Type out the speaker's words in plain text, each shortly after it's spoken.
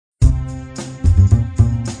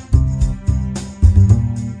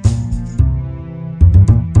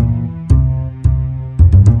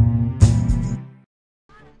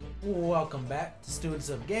welcome back to Students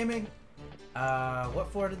of Gaming.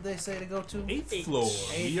 What floor did they say to go to? 8th floor.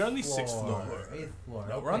 We're on the 6th floor. 8th floor.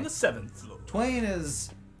 No, okay. we're on the 7th floor. Twain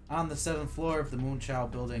is on the 7th floor of the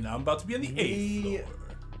Moonchild building. Now I'm about to be on the 8th floor. We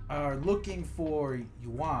are looking for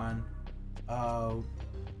Yuan. Yuanda,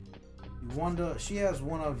 she has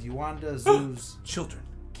one of Yuanda Zoo's children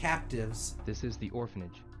captives. This is the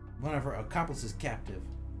orphanage. One of her accomplices captive.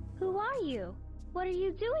 Who are you? What are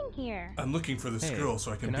you doing here? I'm looking for this girl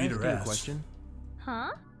so I can beat her I ask you ass. a question?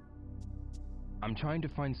 Huh? I'm trying to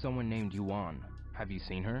find someone named Yuan. Have you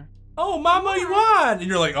seen her? Oh, Mama Yuan! And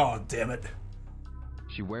you're like, oh, damn it.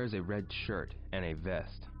 She wears a red shirt and a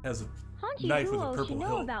vest. Has a Hanji knife with a Huo purple should know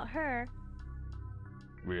hilt. about her.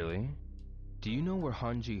 Really? Do you know where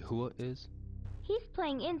Hanji Hua is? He's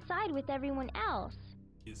playing inside with everyone else.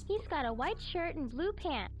 Is- He's got a white shirt and blue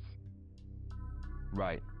pants.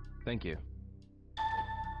 Right. Thank you.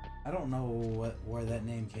 I don't know where that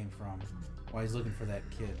name came from. Why he's looking for that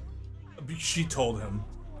kid. She told him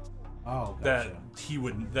Oh, gotcha.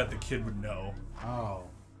 that the kid would know. Oh.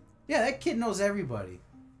 Yeah, that kid knows everybody.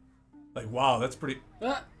 Like, wow, that's pretty...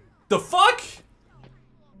 The fuck?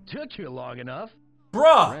 Took you long enough.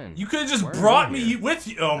 Bruh, Friend, you could have just why are brought you me here? with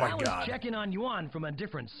you. Oh my I was god. checking on Yuan from a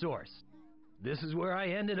different source. This is where I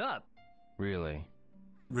ended up. Really?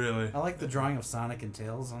 Really? I like the drawing of Sonic and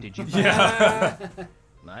Tails. Did you? Yeah.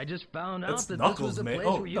 I just found out That's that Knuckles, this was a man. place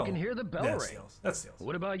Oh, where you no. can hear the bell That's ring. Tails. That's Tails.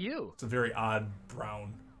 What about you? It's a very odd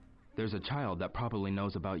brown. There's a child that probably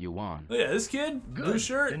knows about Yuan. Oh, yeah, this kid, Good. blue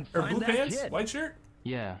shirt, Then or find blue that pants, kid. white shirt.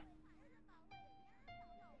 Yeah.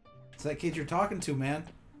 It's that kid you're talking to, man.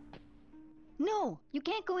 No, you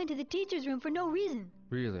can't go into the teacher's room for no reason.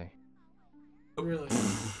 Really? Really?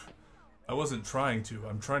 I wasn't trying to.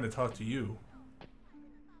 I'm trying to talk to you.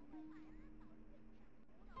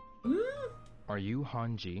 Are you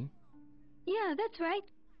Hanji? Yeah, that's right.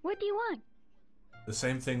 What do you want? The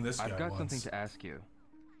same thing this guy I've got wants. something to ask you.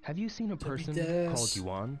 Have you seen a Don't be person dead. called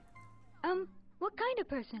Yuan? What kind of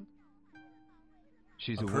person?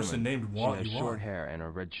 She's A a person woman. named She Yuan. has short hair and a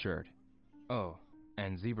red shirt. Oh,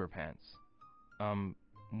 and zebra pants.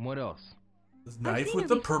 What else? This knife seen with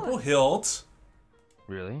her the purple before. hilt.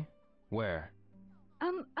 Really? Where?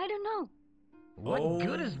 I don't know. What Oh.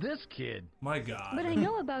 good is this kid? My god. But I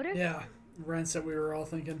know about her. Yeah, Rents that we were all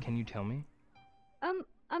thinking. Can you tell me?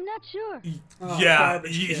 I'm not sure. Oh, Yeah,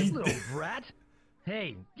 garbage he- kid. he- Little brat.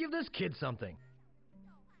 Hey, give this kid something.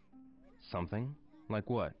 Something? Like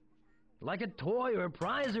what? Like a toy or a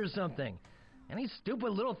prize or something. Any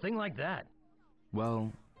stupid little thing like that.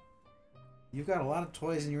 Well, You've got a lot of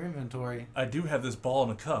toys in your inventory. I do have this ball in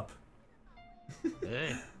a cup.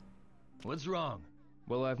 Hey, what's wrong?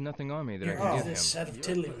 I have nothing on me that I Here, can give this him. set of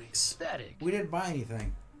tiddlywinks. Pathetic. We didn't buy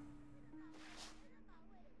anything.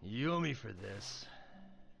 You owe me for this.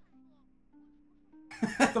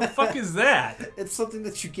 What the fuck is that? It's something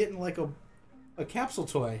that you get in like a capsule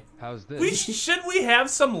toy. How's this? Should we have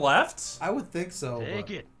some left? I would think so. Take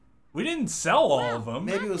but it. We didn't sell all of them.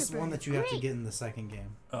 Maybe it was the one Afterbird, that you have to great. get in the second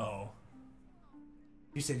game. Oh.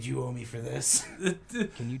 You said you owe me for this.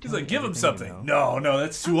 Can you He's tell like, me give him everything you something. know? No,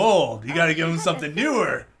 that's too old. You gotta give him something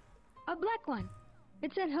newer. A black one.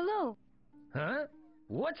 It said hello. Huh?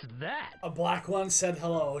 What's that? A black one said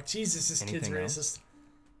hello. Jesus, this kid's Anything else? racist.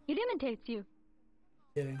 It imitates you.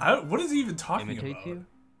 Kidding. What is he even talking Imitates about? you?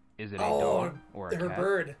 Is it a Oh, dog or a her cat?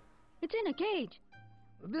 bird. It's in a cage.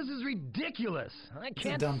 This is ridiculous. I a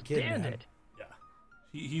can't dumb kid, stand man. it. Yeah.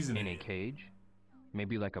 He's an In a idiot. cage?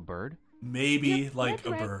 Maybe like a bird? Maybe Yep, like that's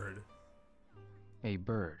a right. bird. A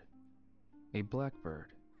bird. A black bird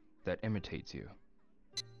that imitates you.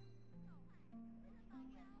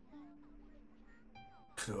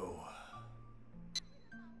 Cool.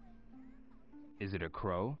 Is it a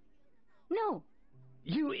crow? No.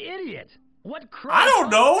 You idiot! What crap? I don't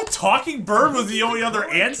know. Talking bird was the only other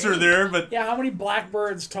answer there, but Yeah, how many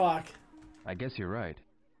blackbirds talk? I guess you're right.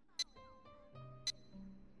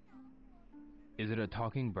 Is it a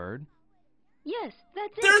talking bird? Yes,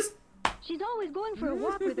 that's it. there's She's always going for a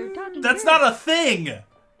walk with her talking that's bird. not a thing. A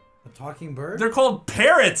talking bird? They're called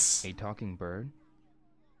parrots A talking bird?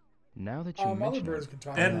 Now that you Other mention birds it, can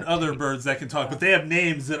talk. and other birds that can talk, but they have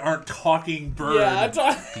names that aren't talking bird. Yeah,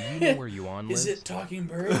 do you know where Yuan lives? Is it talking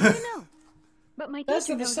bird? I don't know. But my That's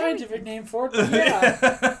teacher not the knows scientific name for it. But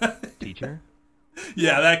yeah. Teacher?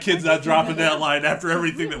 Yeah, that kid's not dropping that line after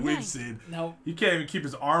everything that we've Nice. seen. No. He can't even keep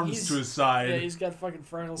his arms He's- to his side. Yeah, he's got fucking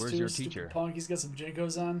freckles Where's too. your stupid teacher? Punk. He's got some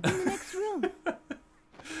jinkos on. In the next room.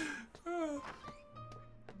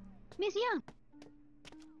 Miss Young,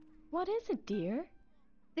 What is it, dear?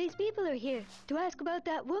 these people are here to ask about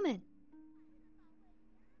that woman.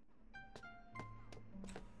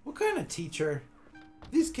 What kind of teacher?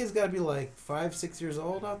 These kids gotta be like 5, 6 years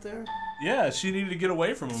old out there. Yeah, she needed to get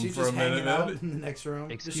away from him She's for a just hanging minute. out in the next room.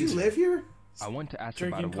 Does Excuse she me. live here? I want to ask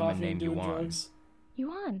Drinking about a woman coffee and named doing Yuan. drugs.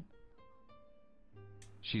 Yuan.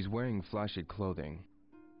 She's wearing flashy clothing.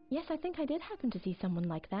 Yes, I think I did happen to see someone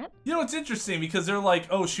like that. You know, it's interesting because they're like,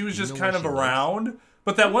 oh, she was You just know kind where of she lives? around.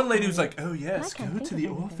 But that one lady was like, oh, yes, I can't go think to of the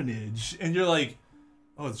anything. orphanage. And you're like,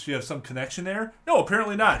 oh, does she have some connection there? No,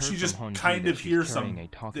 apparently not. heard She just from Honji kind that of she's hears carrying some. a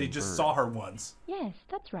talking They just bird. saw her once. Yes,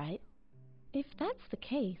 that's right. If that's the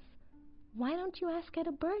case, why don't you ask at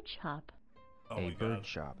a bird shop? Oh, A my bird God.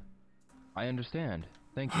 shop. I understand.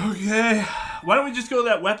 Thank you. Okay. Why don't we just go to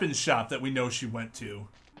that weapons shop that we know she went to?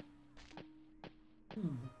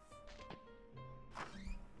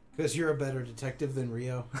 Because you're a better detective than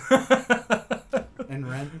Rio and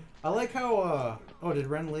Ren. I like how. Oh, did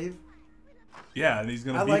Ren leave? Yeah, and he's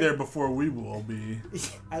going I to be like- there before we will be.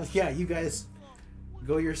 Yeah, you guys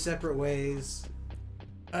go your separate ways.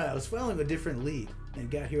 I was following a different lead and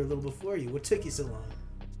got here a little before you. What took you so long?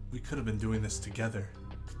 We could have been doing this together.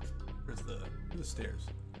 Where's the stairs?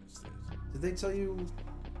 There's the stairs. Did they tell you?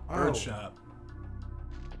 Bird Oh, shop.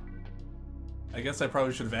 I guess I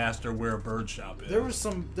probably should have asked her where a bird shop is. There was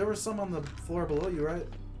some on the floor below you, right?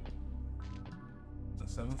 The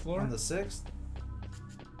 7th floor? On the 6th.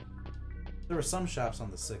 There were some shops on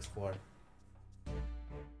the 6th floor.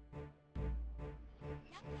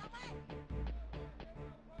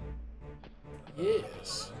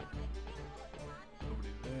 Yes. Nobody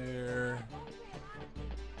there.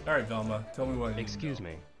 All right, Velma, tell me what. you need to Excuse know.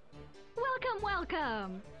 me. Welcome,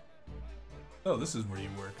 welcome. Oh, this is where you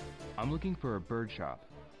work. I'm looking for a bird shop.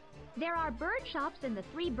 There are bird shops in the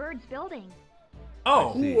Three Birds building.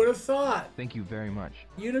 Oh, See. Who would have thought? Thank you very much.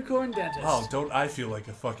 Unicorn dentist. oh, don't I feel like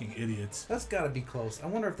a fucking idiot? That's got to be close. I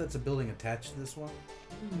wonder if that's a building attached to this one.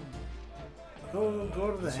 Go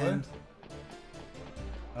to the This end.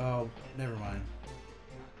 Oh, never mind.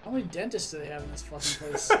 How many dentists do they have in this fucking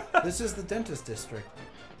place? This is the dentist district.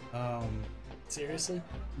 Seriously?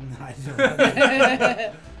 I don't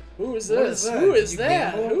know. Who is What this? is that? Who Did is you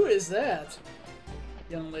that? gamble? Who is that?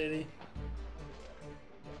 Young lady.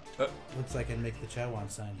 Looks like I make the Chawan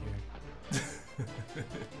sign here.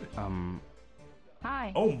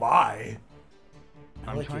 Hi. Oh my! I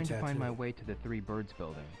I'm like your trying to find tattoo. my way to the Three Birds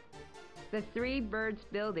building. The Three Birds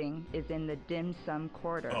building is in the dim sum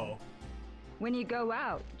quarter. Oh, When you go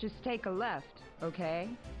out, just take a left, okay?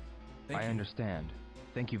 thank I you. understand.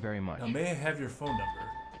 Thank you very much. Now, may I have your phone number?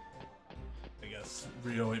 I guess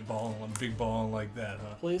Rio ain't balling one big balling like that,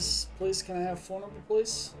 huh? Please, can I have phone number,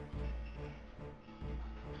 please?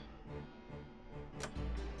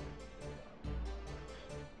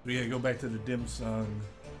 We gotta go back to the dim sum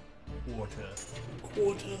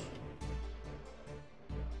quarter.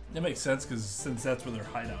 That makes sense, because since that's where their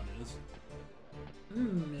hideout is.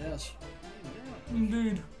 Yes.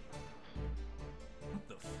 Indeed. What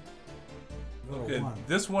the f... Go to Okay, one.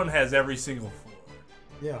 this one has every single floor.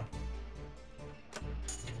 Yeah.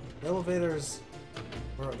 The elevators,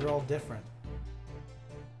 they're all different.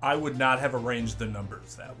 I would not have arranged the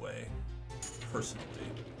numbers that way, personally.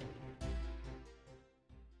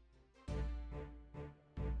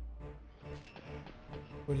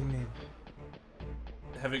 What do you mean?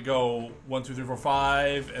 Have it go 1, 2, 3, 4,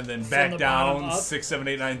 5, and then From back the bottom down up? 6, 7,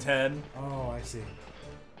 8, 9, 10. Oh, I see.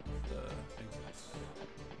 Exits.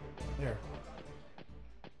 There.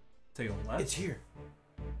 Take a left. It's here.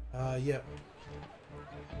 Yep.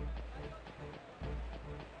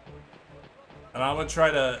 And I'm gonna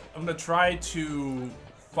try to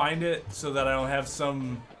find it so that I don't have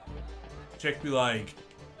some chick be like,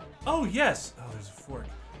 "Oh yes, oh there's a fork.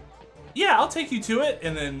 Yeah, I'll take you to it,"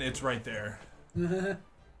 and then it's right there. I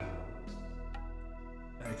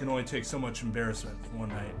can only take so much embarrassment for one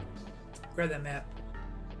night. Grab that map.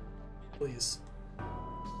 Please.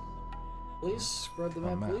 Please, grab the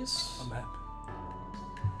map, map. please. A map.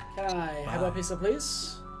 Can I have a piece of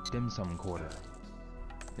please? Dim sum quarter.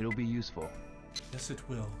 It'll be useful. Yes, it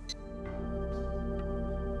will.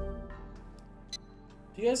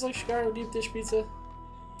 Do you guys like Chicago deep dish pizza?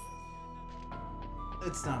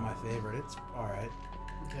 It's not my favorite. It's alright.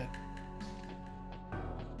 Okay.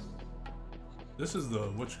 This is the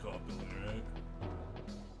whatchamacallit building, right?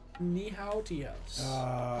 Ni Hao Tea House.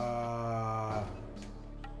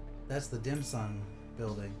 That's the dim sum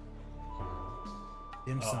building.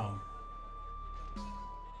 Dim Oh. sum.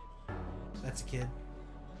 That's a kid.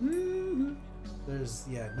 Mm-hmm. There's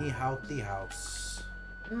Ni Hao Tea House.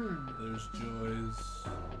 There's Joy's.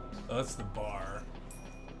 Oh, that's the bar.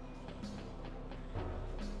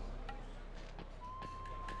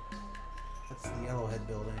 That's the Yellowhead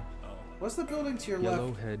building. Oh. What's the building to your left?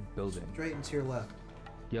 Yellowhead Building. Straight and to your left.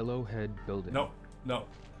 Yellowhead Building. No, no.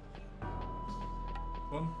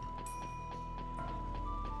 One.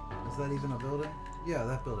 Is that even a building? Yeah,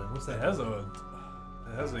 that building. What's that? It has a.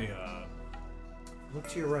 Look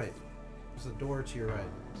to your right. There's a door to your right.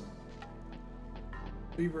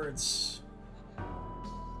 3 birds.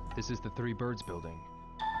 This is the Three Birds Building.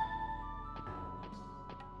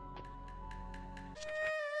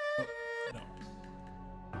 No.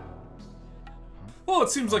 Well, it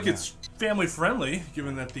seems like it's family friendly,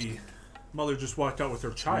 given that the mother just walked out with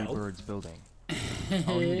her child. Three Birds Building.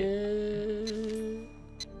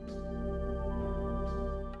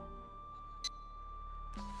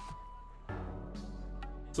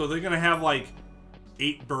 So they're gonna have like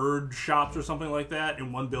 8 bird shops or something like that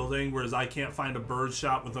in one building, whereas I can't find a bird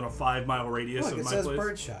shop within a 5-mile radius Look, of it my says place.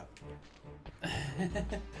 bird shop.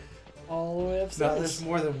 All the way No, upstairs. there's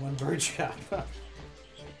more than one bird shop. No.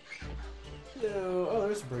 Oh,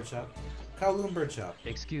 there's a bird shop. Kowloon Bird Shop.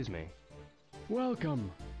 Excuse me.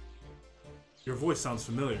 Welcome. Your voice sounds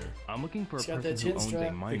familiar. I'm looking for a He's got person that who chin owns strap. a I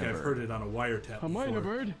think minor I've bird. heard it on a wiretap A before. minor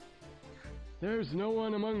bird? There's no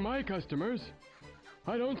one among my customers.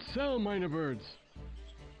 I don't sell minor birds.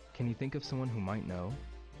 Can you think of someone who might know?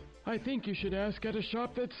 I think you should ask at a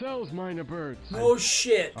shop that sells minor birds. No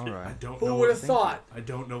shit. All I right. don't Who know. would have Thank thought? I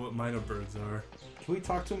don't know what minor birds are. Can we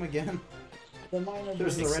talk to him again? The minor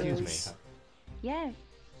There's the birds red Excuse says- me. Yes.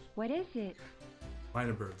 What is it?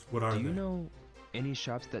 Minor birds. What are Do they? you know any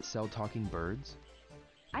shops that sell talking birds?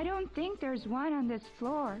 I don't think there's one on this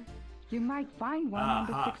floor. You might find one on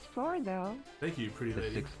the Aha. 6th floor, though. Thank you, pretty The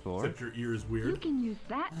lady. 6th floor? Except your ear is You weird. can use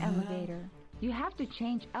that elevator. You have to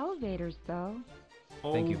change elevators, though.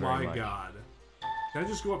 Oh Thank you very my much. god. Can I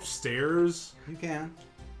just go upstairs? You can.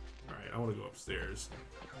 Alright, I want to go upstairs.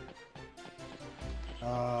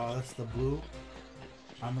 That's the blue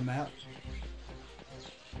on the map.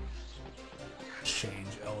 Change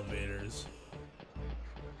elevators.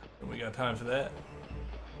 And we got time for that.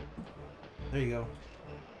 There you go.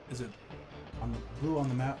 Is it? On the blue on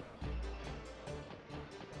the map.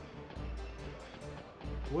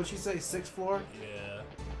 What'd she say? 6th floor? Yeah.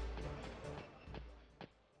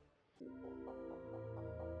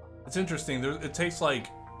 It's interesting. It takes like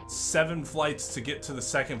 7 flights to get to the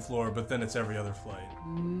 2nd floor, but then it's every other flight.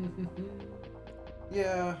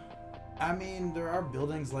 Yeah. I mean, there are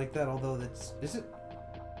buildings like that, although that's... Is it...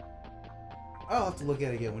 I'll have to look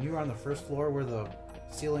at it again. When you were on the 1st floor where the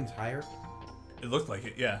ceiling's higher? It looked like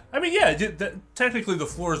it, yeah. I mean, yeah, technically the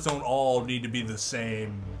floors don't all need to be the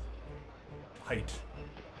same height.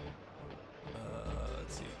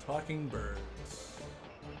 Let's see. Talking birds.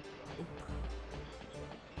 Oop.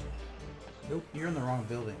 Nope. You're in the wrong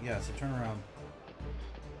building. Yeah, so turn around.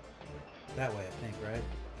 That way, I think, right?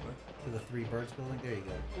 What? To the 3 birds building? There you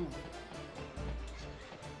go.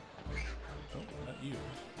 Oh, not you.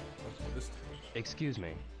 Up to this thing. Excuse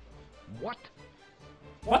me. What?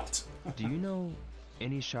 What? Do you know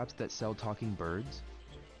any shops that sell talking birds?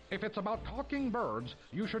 If it's about talking birds,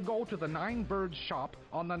 you should go to the 9 Birds shop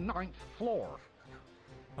on the 9th floor.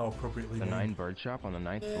 Oh, appropriately The named. 9 Bird Shop on the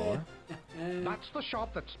 9th floor? That's the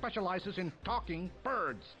shop that specializes in talking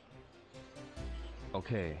birds.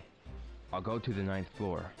 Okay. I'll go to the 9th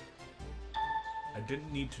floor. I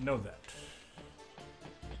didn't need to know that.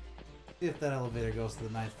 See if that elevator goes to the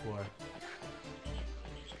 9th floor.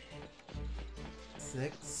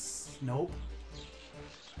 6? Nope.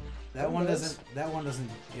 That one doesn't. That one doesn't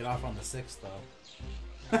get off on the 6th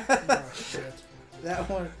though. Oh, shit. That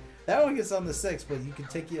one gets on the 6th, but you can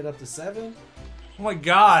take it up to 7, Oh my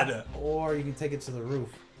god! or you can take it to the roof,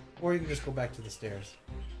 or you can just go back to the stairs.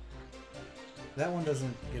 That one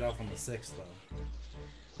doesn't get off on the 6th though.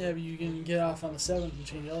 Yeah, but you can get off on the 7th and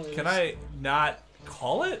change elevators. Can I not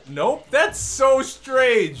call it? Nope. That's so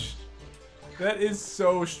strange. That is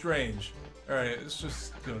so strange. Alright, let's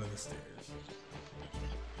just go to the stairs.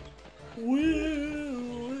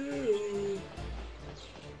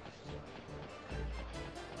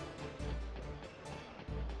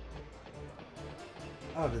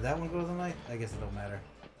 Oh, did that one go to the 9th? I guess it don't matter.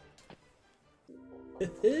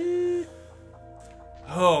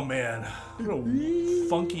 Oh man, little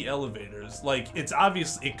funky elevators. Like, it's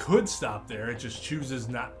obvious it could stop there, it just chooses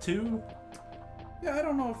not to. Yeah, I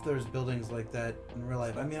don't know if there's buildings like that in real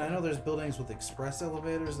life. I mean, I know there's buildings with express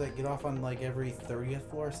elevators that get off on like every 30th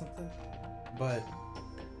floor or something. But,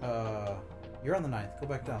 you're on the 9th. Go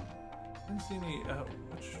back down. I didn't see any,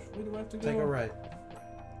 which way do I have to go? Take a right.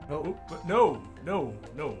 Oh, but no, no,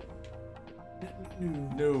 no.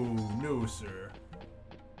 No, no, sir.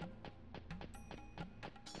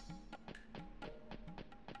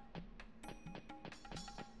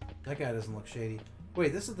 That guy doesn't look shady.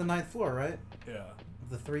 Wait, this is the 9th floor, right? Yeah.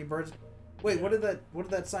 The 3 birds. Wait, Yeah. what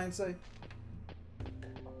did that sign say?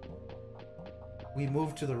 We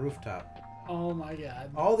moved to the rooftop. Oh my god.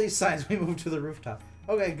 All these signs, we moved to the rooftop.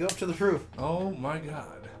 Okay, go up to the roof. Oh my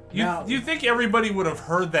god. Now- You think everybody would have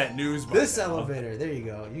heard that news by This now? elevator. There you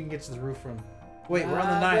go. You can get to the roof from... Wait, we're on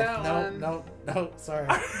the Not 9th. that No, sorry.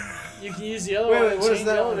 You can use the other Wait, one. wait, and what is change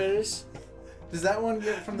that the one? elevators. Does that one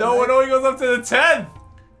get from the No, 9th? it only goes up to the 10th!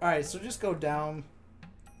 Alright, so just go down.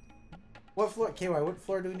 What floor? KY, what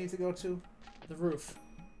floor do we need to go to? The roof.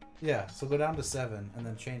 Yeah, so go down to 7 and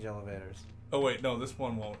then change elevators. Oh wait, no, this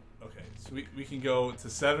one won't. Okay, so we can go to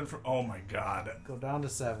 7 from... Oh my god. Go down to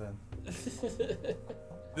 7.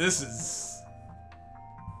 This is...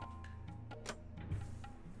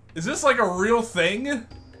 Is this like a real thing?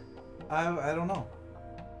 I don't know.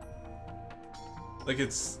 Like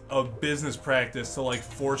it's a business practice to like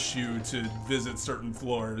force you to visit certain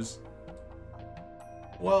floors.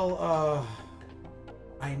 Well,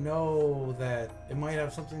 I know that it might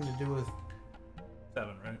have something to do with...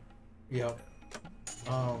 7, right? Yep.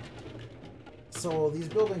 So these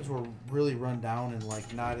buildings were really run down and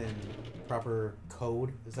like not in proper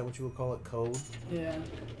code. Is that what you would call it? Code? Yeah.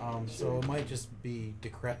 So it might just be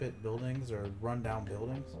decrepit buildings or run down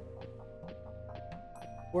buildings.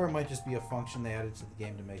 Or it might just be a function they added to the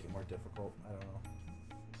game to make it more difficult. I don't know.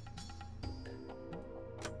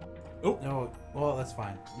 Oh. No, well, that's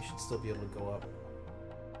fine. You should still be able to go up.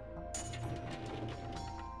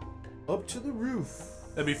 Up to the roof.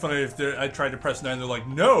 That'd be funny if I tried to press 9 and they're like,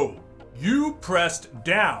 no! You pressed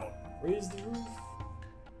down! Raise the roof.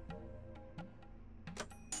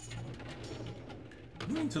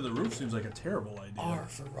 Moving to the roof seems like a terrible idea. R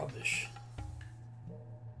for rubbish.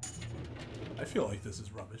 I feel like this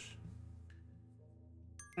is rubbish.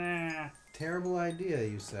 Terrible idea,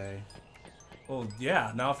 you say? Well,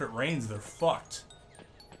 yeah, now if it rains, they're fucked.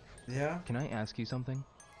 Yeah? Can I ask you something?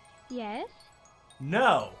 Yes?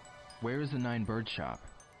 No! Where is the 9 Bird Shop?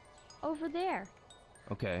 Over there.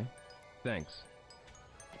 Okay, thanks.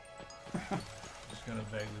 Just gonna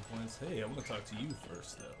vaguely glance. Hey, I want to talk to you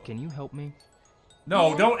first, though. Can you help me? No,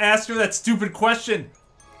 Yeah. don't ask her that stupid question!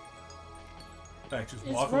 In fact, just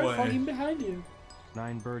It's walk right away. fucking behind you.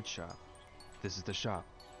 9 Bird Shop. This is the shop.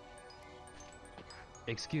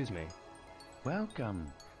 Excuse me.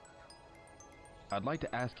 Welcome. I'd like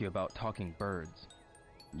to ask you about talking birds.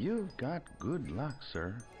 You've got good luck,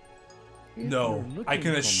 sir. If No, you're looking I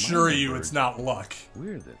can for assure minor you birds, it's not luck.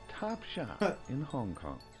 We're the top shop in Hong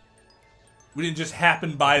Kong. We didn't just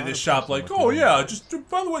happen by Not this a shop person like, with oh no yeah, birds. just,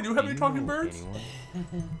 by the way, do you have Do any you talking know birds?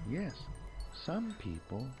 anyone? Yes, some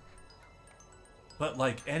people. But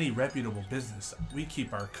like any reputable business, we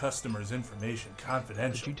keep our customers' information Could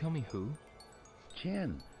confidential. you tell me who?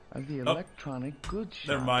 Chen of the Oh, electronic goods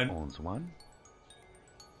never shop mind. owns one.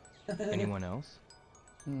 Anyone else?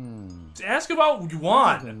 Ask about Other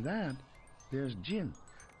Yuan. than that, there's Jin.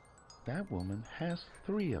 That woman has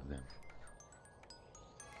 3 of them.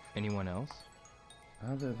 Anyone else?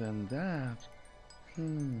 Other than that,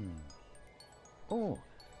 Oh,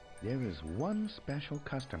 there is one special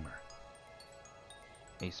customer.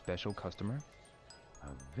 A special customer?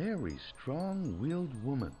 A very strong-willed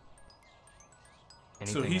woman.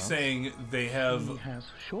 So Anything he's else? saying they have She has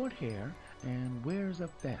short hair and wears a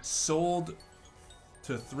vest. sold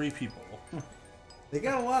to 3 people. They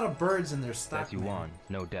got a lot of birds in their stock. That's man. Yuan,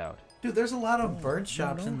 no doubt. Dude, there's a lot of bird you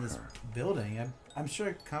shops in know this her. building. I'm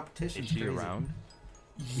sure competition's Is she crazy. around?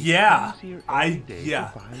 Yeah, Comes here I every day yeah.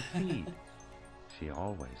 to buy feed. She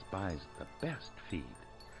always buys the best feed.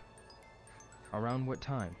 Around what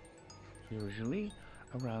time? Usually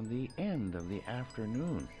around the end of the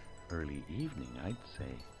afternoon, early evening, I'd say.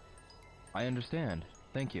 I understand.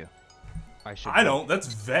 Thank you. I don't. That's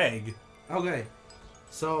vague. Okay,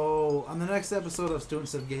 so on the next episode of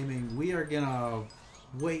Students of Gaming, we are gonna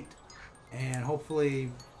wait and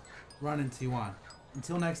hopefully run into Yuan.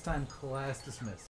 Until next time, class dismissed.